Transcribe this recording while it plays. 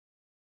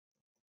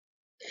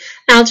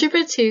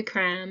Algebra 2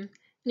 Cram,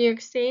 New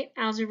York State,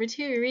 Algebra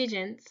 2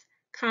 Regents,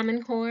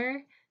 Common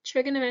Core,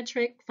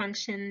 Trigonometric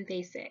Function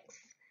Basics,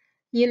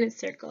 Unit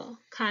Circle,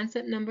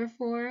 Concept number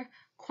 4,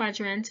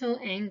 Quadrantal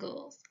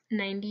Angles,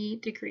 90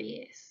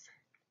 degrees.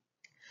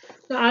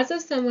 The odds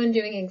of someone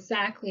doing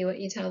exactly what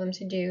you tell them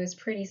to do is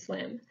pretty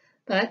slim,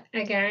 but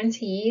I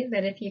guarantee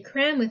that if you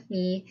cram with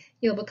me,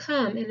 you'll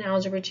become an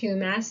Algebra 2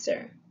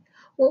 master.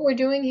 What we're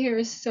doing here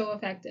is so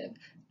effective.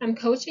 I'm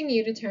coaching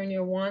you to turn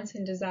your wants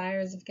and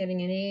desires of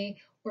getting an A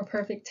or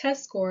perfect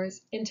test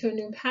scores into a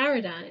new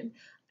paradigm.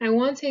 I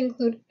want to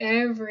include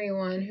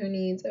everyone who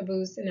needs a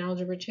boost in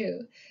Algebra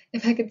 2.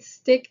 If I could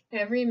stick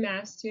every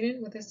math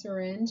student with a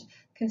syringe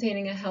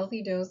containing a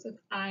healthy dose of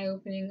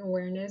eye-opening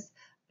awareness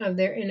of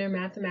their inner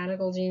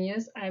mathematical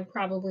genius, I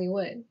probably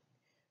would.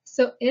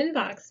 So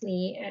inbox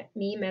me at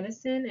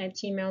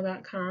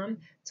memedicine@gmail.com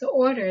to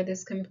order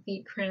this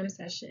complete cram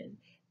session.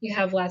 You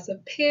have lots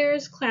of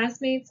peers,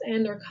 classmates,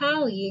 and or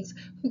colleagues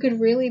who could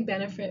really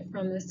benefit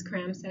from this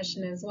cram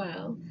session as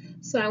well.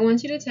 So I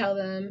want you to tell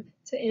them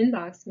to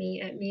inbox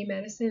me at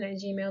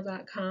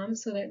memedicine@gmail.com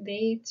so that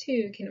they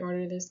too can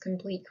order this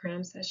complete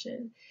cram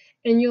session.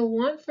 And you'll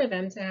want for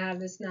them to have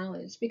this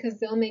knowledge because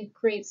they'll make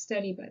great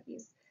study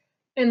buddies.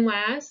 And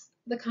last,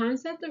 the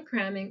concept of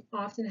cramming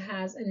often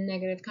has a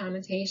negative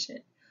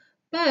connotation.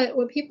 But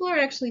what people are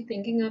actually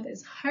thinking of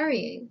is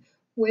hurrying,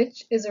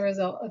 which is a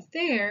result of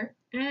fear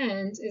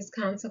and is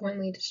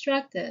consequently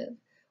destructive.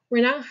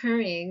 We're not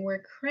hurrying,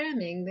 we're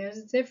cramming. There's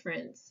a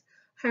difference.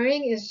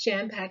 Hurrying is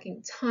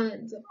jam-packing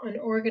tons of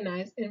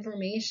unorganized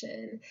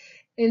information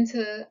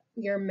into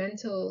your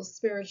mental,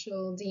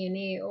 spiritual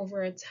DNA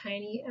over a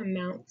tiny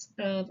amount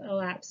of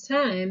elapsed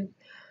time.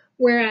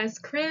 Whereas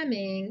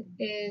cramming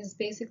is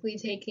basically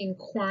taking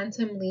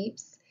quantum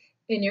leaps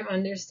in your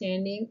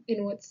understanding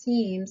in what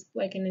seems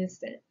like an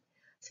instant.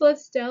 So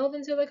let's delve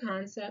into the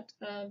concept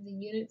of the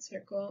unit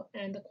circle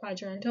and the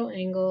quadrantal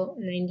angle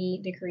 90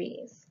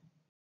 degrees.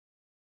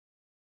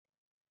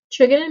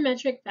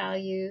 Trigonometric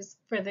values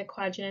for the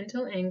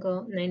quadrantal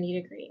angle 90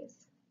 degrees.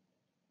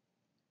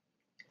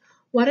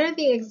 What are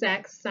the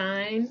exact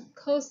sine,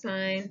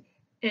 cosine,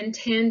 and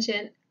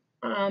tangent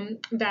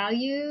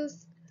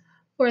values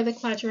for the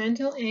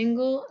quadrantal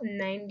angle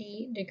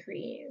 90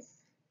 degrees?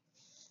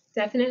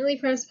 Definitely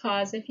press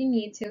pause if you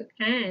need to,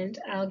 and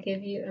I'll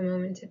give you a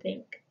moment to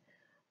think.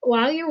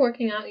 While you're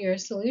working out your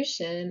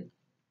solution,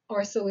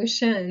 or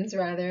solutions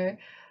rather,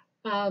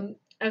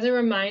 as a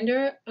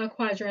reminder, a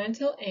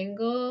quadrantal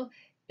angle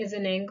is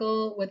an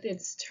angle with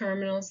its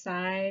terminal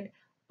side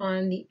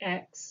on the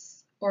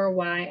x or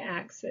y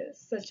axis,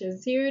 such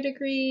as 0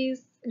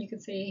 degrees, you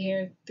could say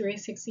here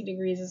 360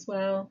 degrees as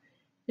well,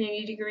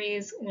 90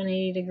 degrees,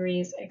 180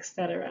 degrees,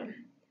 etc.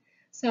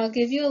 So I'll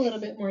give you a little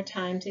bit more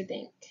time to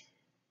think.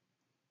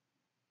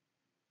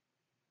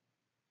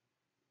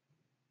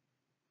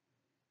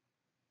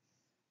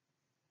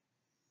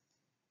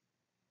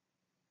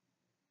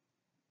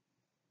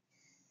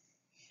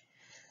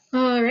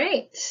 All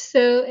right,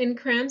 so in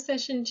Cram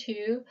session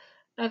 2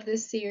 of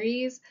this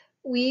series,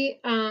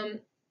 we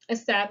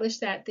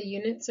established that the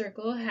unit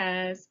circle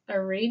has a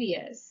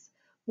radius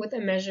with a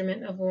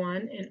measurement of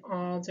 1 in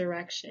all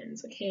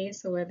directions. Okay,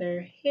 so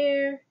whether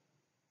here,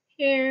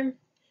 here,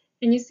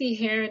 and you see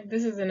here,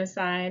 this is an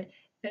aside,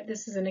 that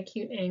this is an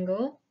acute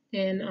angle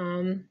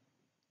in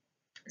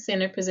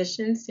standard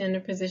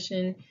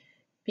position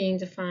being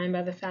defined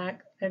by the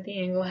fact that the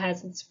angle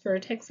has its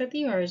vertex at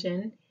the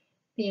origin,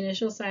 the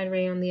initial side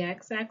ray on the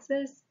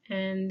x-axis,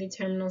 and the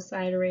terminal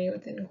side ray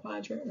within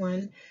quadrant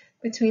 1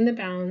 between the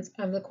bounds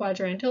of the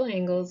quadrantal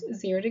angles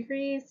 0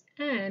 degrees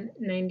and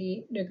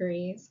 90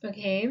 degrees.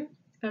 Okay,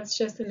 that's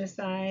just an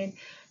aside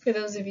for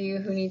those of you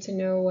who need to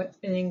know what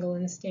an angle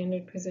in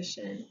standard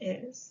position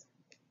is.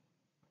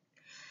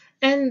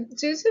 And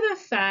due to the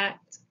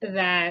fact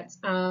that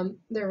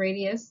the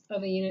radius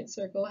of a unit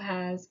circle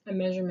has a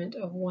measurement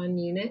of 1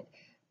 unit,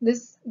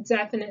 this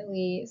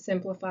definitely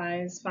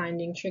simplifies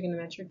finding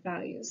trigonometric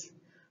values.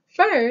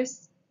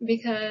 First,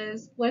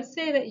 because let's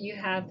say that you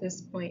have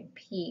this point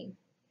P,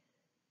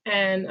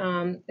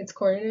 and its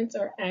coordinates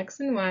are x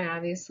and y,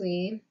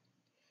 obviously,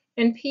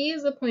 and P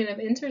is the point of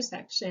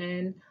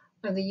intersection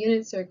of the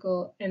unit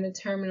circle and the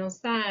terminal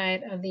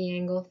side of the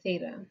angle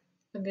theta,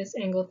 of this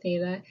angle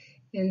theta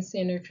in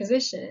standard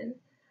position.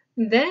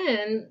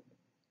 Then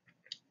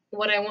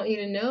what I want you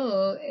to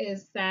know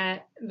is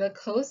that the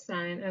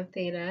cosine of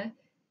theta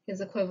is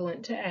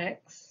equivalent to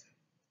x,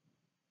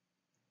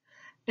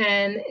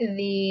 and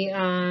the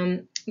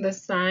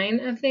sine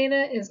of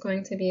theta is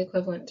going to be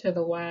equivalent to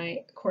the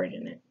y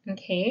coordinate.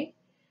 Okay,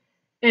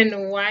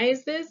 and why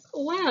is this?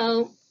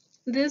 Well,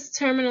 this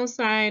terminal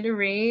side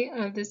ray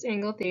of this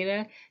angle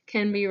theta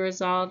can be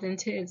resolved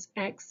into its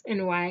x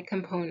and y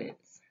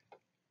components,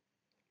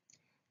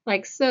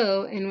 like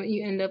so, and what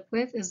you end up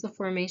with is the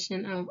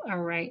formation of a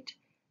right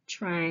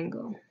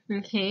triangle.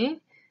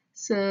 Okay,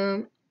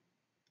 so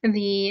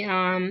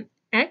the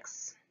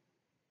x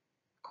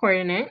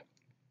coordinate,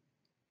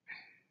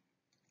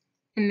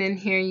 and then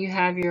here you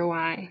have your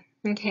y.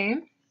 Okay,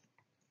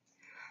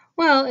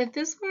 Well, if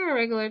this were a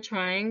regular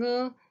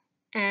triangle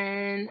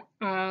and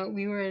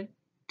we were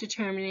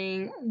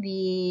determining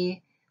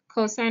the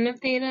cosine of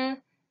theta,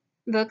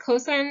 the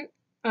cosine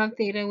of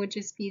theta would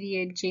just be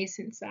the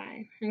adjacent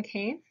side,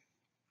 okay?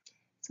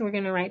 So we're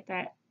going to write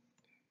that.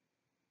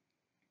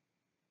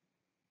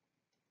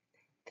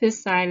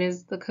 This side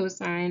is the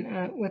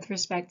cosine with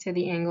respect to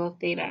the angle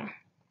theta.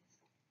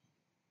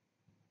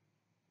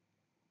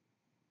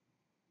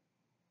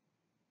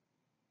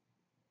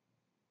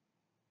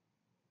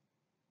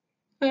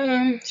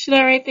 Should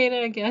I write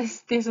theta? I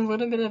guess there's a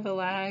little bit of a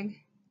lag.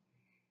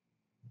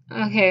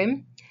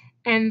 Okay,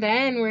 and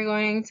then we're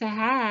going to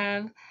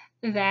have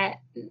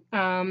that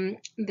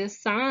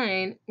this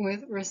sine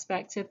with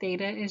respect to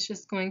theta is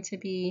just going to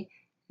be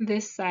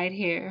this side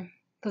here,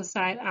 the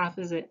side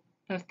opposite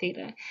of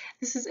theta.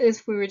 This is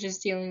if we were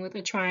just dealing with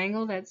a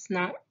triangle that's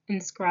not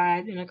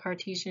inscribed in a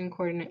Cartesian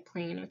coordinate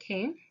plane,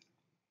 okay?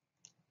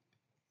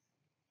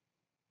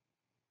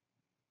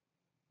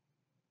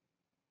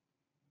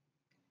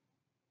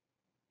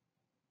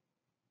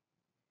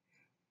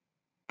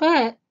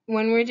 But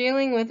when we're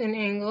dealing with an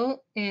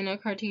angle in a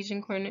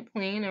Cartesian coordinate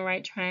plane, a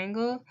right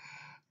triangle,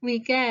 we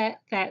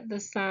get that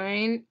the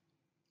sine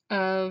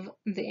of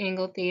the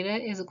angle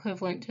theta is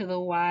equivalent to the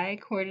y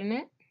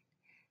coordinate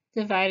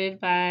divided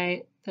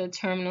by the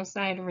terminal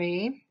side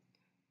ray,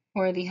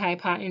 or the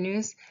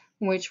hypotenuse,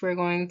 which we're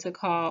going to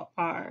call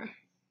r.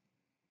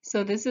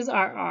 So this is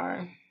our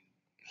r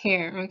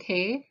here,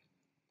 okay?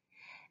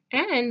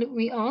 And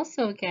we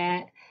also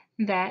get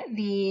that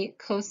the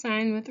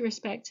cosine with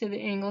respect to the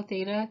angle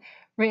theta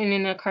written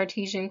in a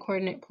Cartesian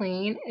coordinate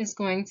plane is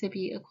going to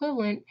be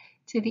equivalent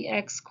to the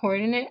x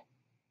coordinate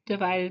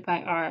divided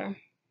by r,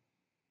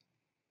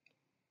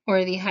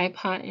 or the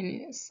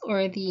hypotenuse,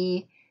 or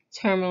the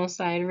terminal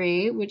side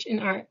ray, which in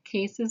our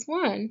case is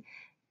 1.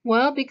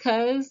 Well,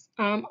 because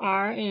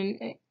r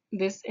in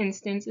this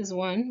instance is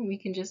 1, we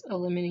can just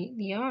eliminate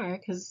the r,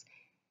 because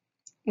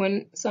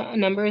when a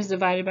number is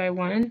divided by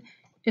 1,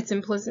 it's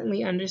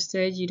implicitly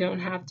understood you don't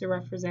have to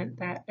represent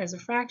that as a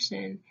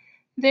fraction.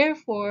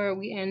 Therefore,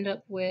 we end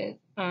up with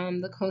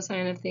the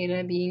cosine of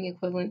theta being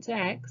equivalent to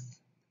x,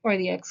 or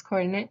the x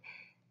coordinate,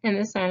 and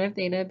the sine of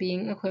theta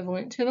being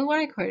equivalent to the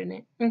y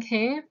coordinate,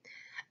 okay?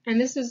 And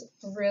this is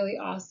really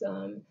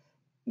awesome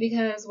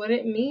because what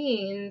it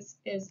means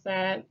is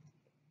that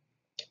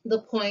the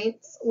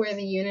points where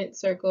the unit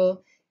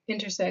circle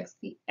intersects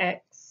the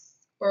x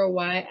or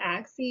y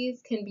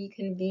axes can be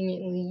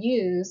conveniently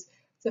used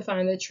to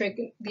find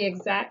the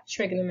exact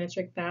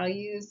trigonometric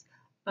values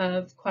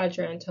of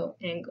quadrantal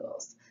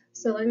angles.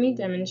 So let me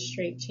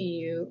demonstrate to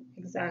you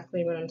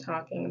exactly what I'm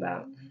talking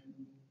about.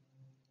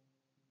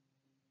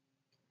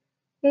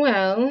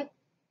 Well,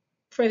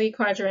 for the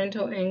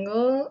quadrantal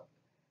angle,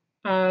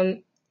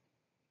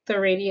 the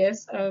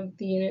radius of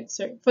the unit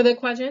circle, for the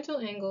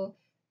quadrantal angle,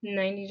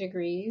 90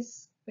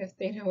 degrees, if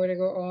theta were to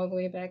go all the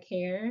way back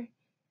here,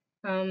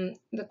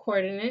 the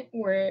coordinate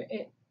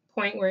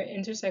point where it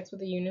intersects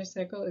with the unit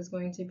circle is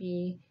going to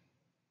be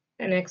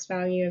an x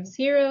value of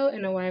 0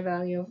 and a y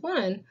value of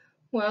 1.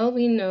 Well,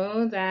 we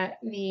know that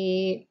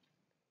the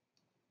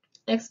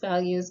x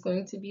value is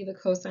going to be the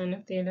cosine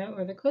of theta,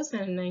 or the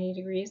cosine of 90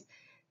 degrees.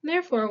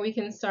 Therefore, we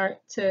can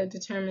start to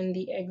determine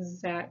the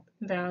exact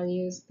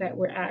values that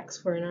were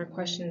asked for in our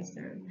questions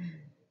then.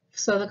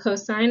 So the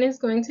cosine is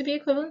going to be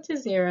equivalent to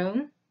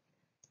 0,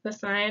 the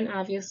sine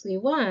obviously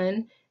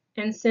 1,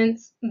 and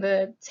since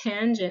the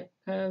tangent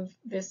of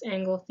this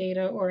angle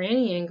theta, or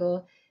any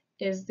angle,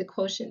 is the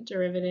quotient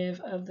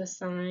derivative of the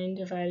sine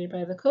divided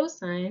by the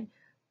cosine,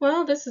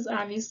 well, this is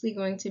obviously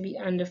going to be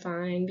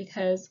undefined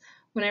because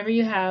whenever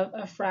you have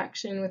a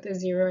fraction with a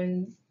 0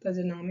 in the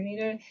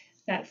denominator,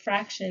 that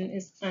fraction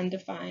is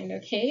undefined,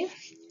 okay?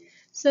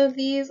 So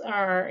these are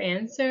our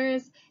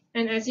answers,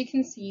 and as you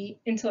can see,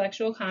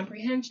 intellectual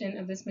comprehension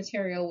of this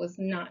material was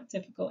not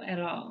difficult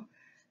at all.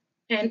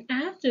 And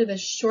after the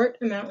short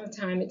amount of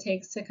time it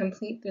takes to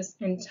complete this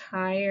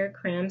entire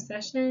Cram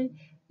session,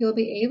 you'll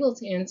be able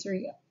to answer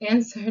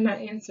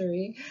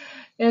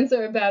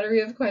a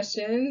battery of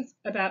questions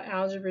about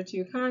Algebra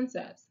 2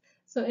 concepts.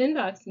 So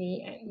inbox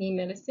me at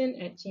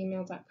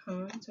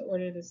memedicine@gmail.com to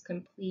order this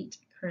complete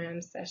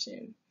Cram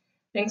session.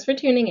 Thanks for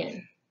tuning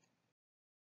in.